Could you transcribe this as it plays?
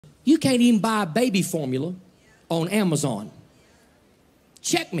You can't even buy baby formula on Amazon.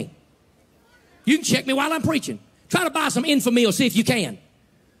 Check me. You can check me while I'm preaching. Try to buy some Infamil, see if you can.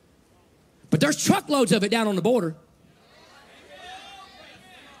 But there's truckloads of it down on the border.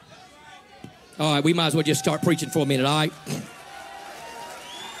 All right, we might as well just start preaching for a minute, all right?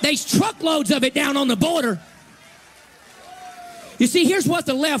 There's truckloads of it down on the border. You see, here's what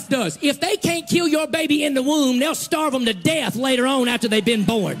the left does. If they can't kill your baby in the womb, they'll starve them to death later on after they've been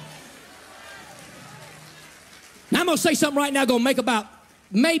born. Now, I'm going to say something right now going to make about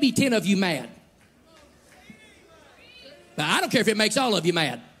maybe 10 of you mad. But I don't care if it makes all of you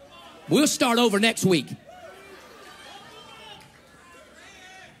mad. We'll start over next week.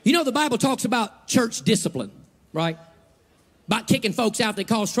 You know, the Bible talks about church discipline, right? About kicking folks out that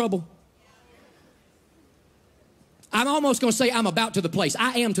cause trouble. I'm almost going to say I'm about to the place.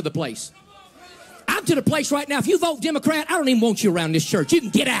 I am to the place. I'm to the place right now. If you vote Democrat, I don't even want you around this church. You can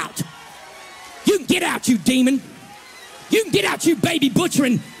get out. You can get out, you demon. You can get out, you baby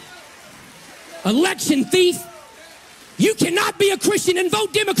butchering election thief. You cannot be a Christian and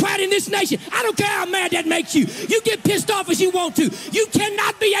vote Democrat in this nation. I don't care how mad that makes you. You get pissed off as you want to. You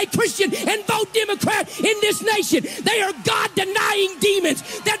cannot be a Christian and vote Democrat in this nation. They are God-denying demons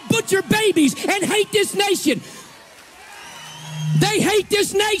that butcher babies and hate this nation. They hate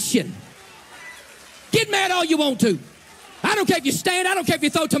this nation. Get mad all you want to. I don't care if you stand. I don't care if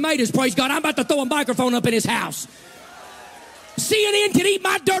you throw tomatoes, praise God. I'm about to throw a microphone up in his house. CNN can eat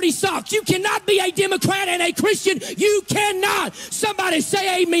my dirty socks. You cannot be a Democrat and a Christian. You cannot. Somebody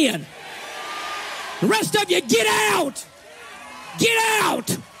say amen. The rest of you, get out. Get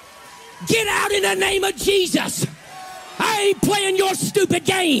out. Get out in the name of Jesus. I ain't playing your stupid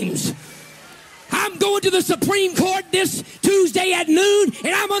games. I'm going to the Supreme Court this Tuesday at noon,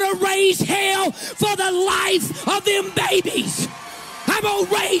 and I'm going to raise hell for the life of them babies. I'm going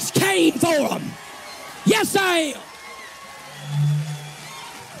to raise Cain for them. Yes, I am.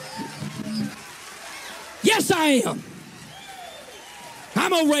 Yes, I am.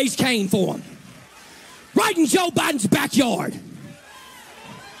 I'm going to raise Cain for him. Right in Joe Biden's backyard.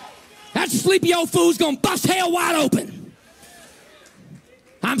 That sleepy old fool's going to bust hell wide open.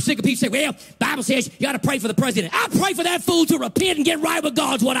 I'm sick of people saying, well, Bible says you got to pray for the president. I pray for that fool to repent and get right with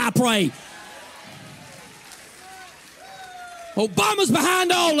God's what I pray. Obama's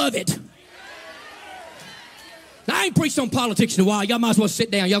behind all of it. Now, I ain't preached on politics in a while. Y'all might as well sit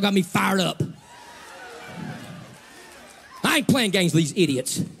down. Y'all got me fired up. I ain't playing games with these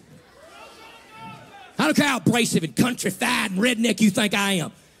idiots. I don't care how abrasive and countrified and redneck you think I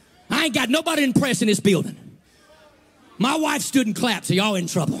am. I ain't got nobody to impress in this building. My wife stood and clapped, so y'all in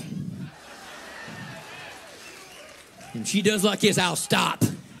trouble. And she does like this, I'll stop.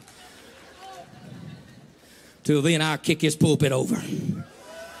 Till then, I'll kick his pulpit over.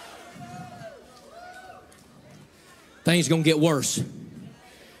 Things gonna get worse.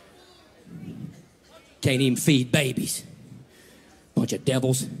 Can't even feed babies. Bunch of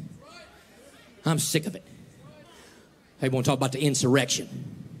devils. I'm sick of it. Hey, want to talk about the insurrection?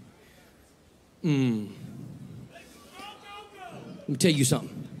 Let me tell you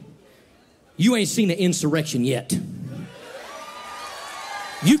something. You ain't seen an insurrection yet.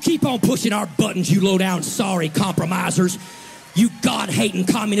 You keep on pushing our buttons, you low-down sorry compromisers. You God-hating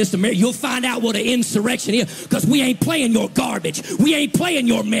communist America. You'll find out what an insurrection is, because we ain't playing your garbage. We ain't playing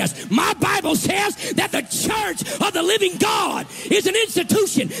your mess. My Bible says that the church of the living God is an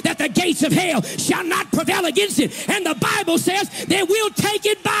institution that the gates of hell shall not prevail against it. And the Bible says that we'll take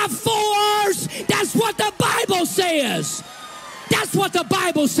it by force. That's what the Bible says. That's what the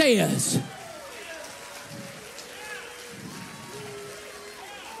Bible says.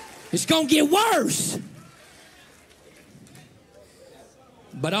 It's going to get worse.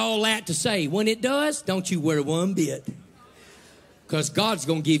 But all that to say, when it does, don't you worry one bit. Because God's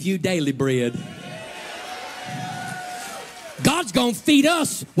going to give you daily bread. God's going to feed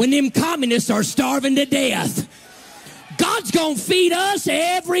us when them communists are starving to death. God's going to feed us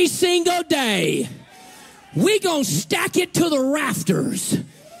every single day. We're going to stack it to the rafters.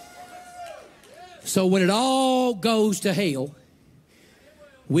 So when it all goes to hell,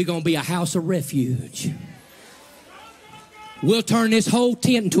 we're going to be a house of refuge. We'll turn this whole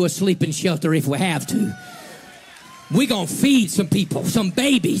tent into a sleeping shelter if we have to. We're going to feed some people, some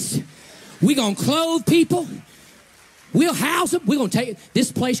babies. We're going to clothe people. We'll house them. We're going to take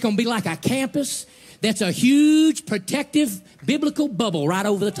this place going to be like a campus that's a huge protective biblical bubble right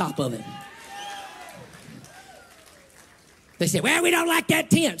over the top of it. They say, well, we don't like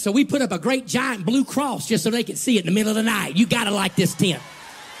that tent. So we put up a great giant blue cross just so they can see it in the middle of the night. You got to like this tent.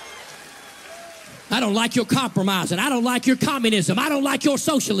 I don't like your compromising. I don't like your communism. I don't like your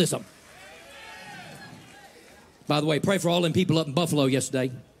socialism. By the way, pray for all them people up in Buffalo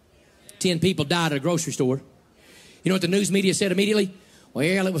yesterday. 10 people died at a grocery store. You know what the news media said immediately? Well,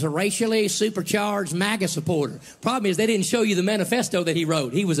 it was a racially supercharged MAGA supporter. Problem is, they didn't show you the manifesto that he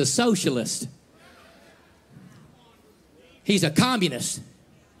wrote. He was a socialist. He's a communist.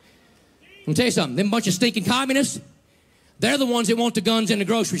 Let me tell you something. Them bunch of stinking communists, they're the ones that want the guns in the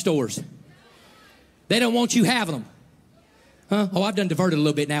grocery stores. They don't want you having them. Huh? Oh, I've done diverted a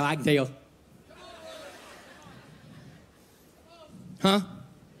little bit now, I can tell. Huh?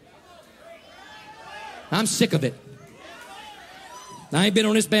 I'm sick of it. I ain't been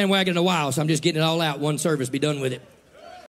on this bandwagon in a while, so I'm just getting it all out. One service, be done with it.